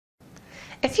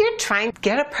If you're trying to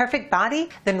get a perfect body,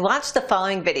 then watch the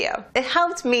following video. It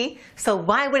helped me, so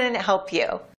why wouldn't it help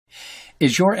you?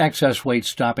 Is your excess weight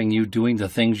stopping you doing the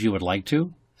things you would like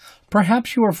to?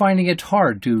 Perhaps you are finding it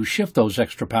hard to shift those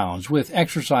extra pounds with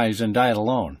exercise and diet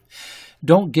alone.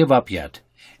 Don't give up yet.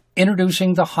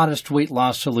 Introducing the hottest weight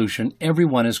loss solution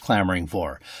everyone is clamoring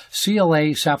for,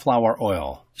 CLA Safflower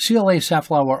Oil. CLA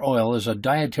Safflower Oil is a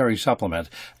dietary supplement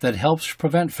that helps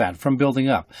prevent fat from building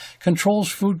up, controls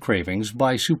food cravings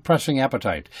by suppressing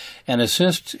appetite, and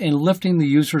assists in lifting the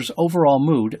user's overall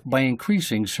mood by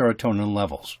increasing serotonin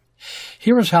levels.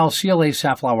 Here is how CLA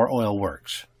Safflower Oil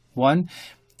works. 1.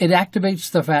 It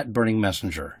activates the fat-burning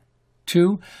messenger.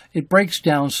 2. It breaks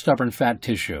down stubborn fat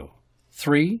tissue.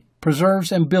 3.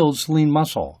 Preserves and builds lean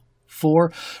muscle.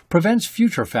 4. Prevents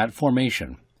future fat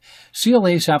formation.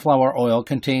 CLA Safflower Oil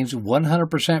contains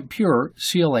 100% pure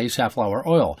CLA Safflower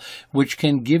Oil, which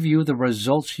can give you the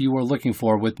results you are looking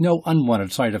for with no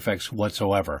unwanted side effects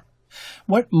whatsoever.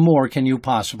 What more can you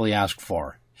possibly ask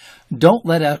for? Don't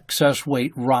let excess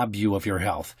weight rob you of your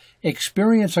health.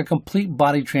 Experience a complete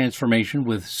body transformation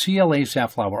with CLA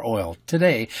Safflower Oil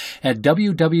today at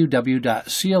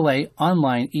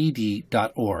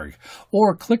www.claonlineed.org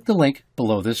or click the link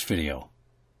below this video.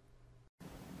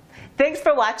 Thanks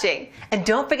for watching, and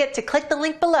don't forget to click the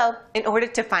link below in order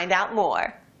to find out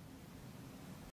more.